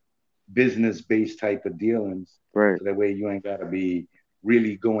more business-based type of dealings, Right, so that way you ain't gotta be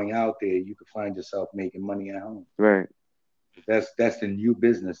really going out there. You can find yourself making money at home. right, That's the new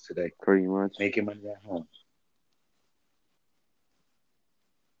business today, pretty much. making money at home.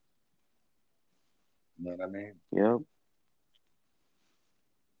 You know what I mean? Yep.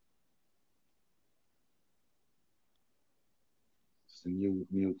 It's a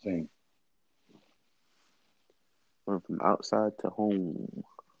new thing. Went from outside to home.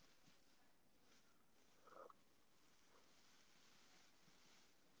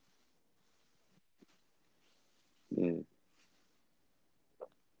 Yeah,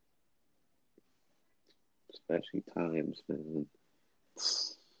 especially times, man.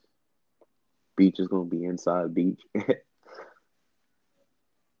 Beach is gonna be inside beach.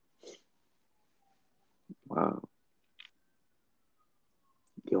 Wow.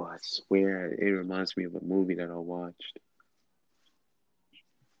 Yo, I swear it reminds me of a movie that I watched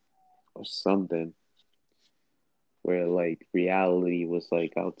or something where like reality was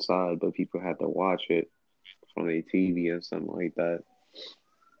like outside, but people had to watch it from their TV or something like that.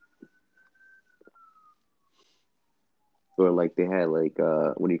 Or like they had like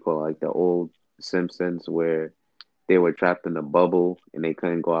what do you call it? Like the old Simpsons where they were trapped in a bubble and they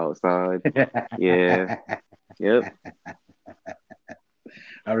couldn't go outside. Yeah. Yep.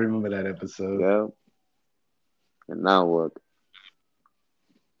 I remember that episode. Yep. And now look,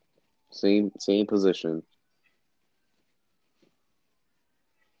 same position,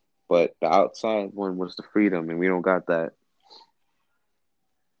 but the outside one was the freedom, and we don't got that.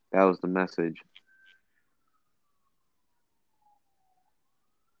 That was the message.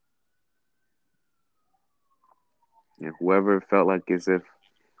 And whoever felt like as if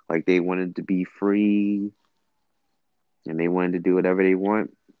like they wanted to be free and they wanted to do whatever they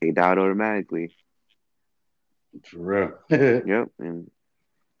want, they died automatically. For real. Yep. And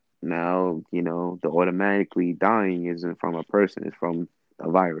now, the automatically dying isn't from a person, it's from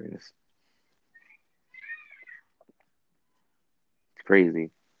a virus. It's crazy.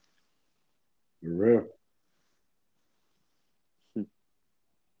 For real.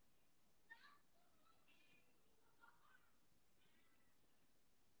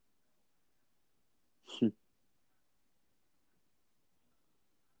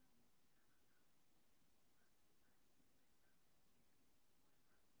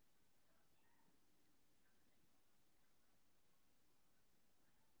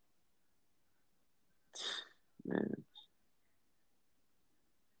 Man.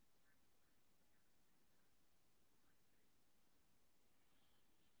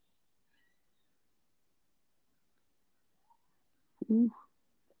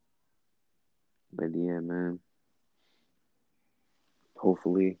 But yeah, man.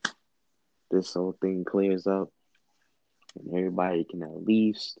 Hopefully this whole thing clears up and everybody can at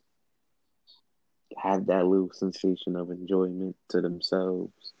least have that little sensation of enjoyment to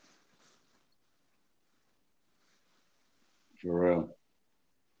themselves. For real.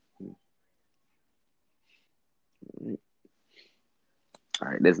 All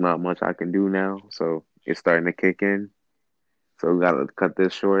right, there's not much I can do now, so it's starting to kick in. So we gotta cut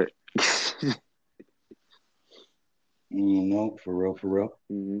this short. No, for real, for real.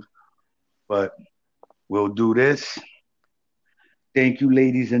 Hmm. But we'll do this. Thank you,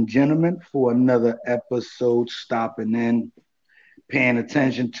 ladies and gentlemen, for another episode, stopping in, paying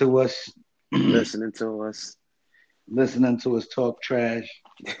attention to us, Listening to us. listening to us talk trash.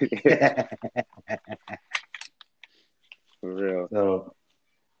 For real. So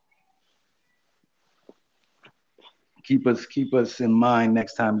keep us in mind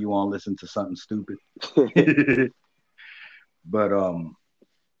next time you want to listen to something stupid. But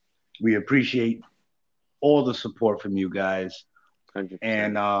we appreciate all the support from you guys. 100%.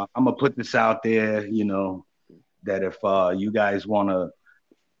 And I'm gonna put this out there, that if you guys want to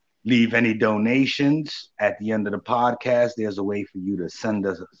leave any donations at the end of the podcast, there's a way for you to send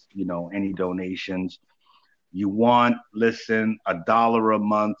us, any donations you want. Listen, $1 a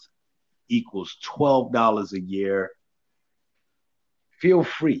month equals $12 a year. Feel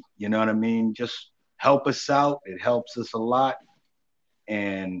free, you know what I mean? Just help us out. It helps us a lot,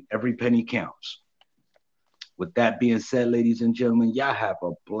 and every penny counts. With that being said, ladies and gentlemen, y'all have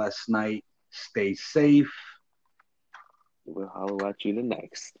a blessed night. Stay safe. We'll holler at you the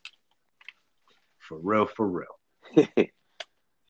next. For real, for real.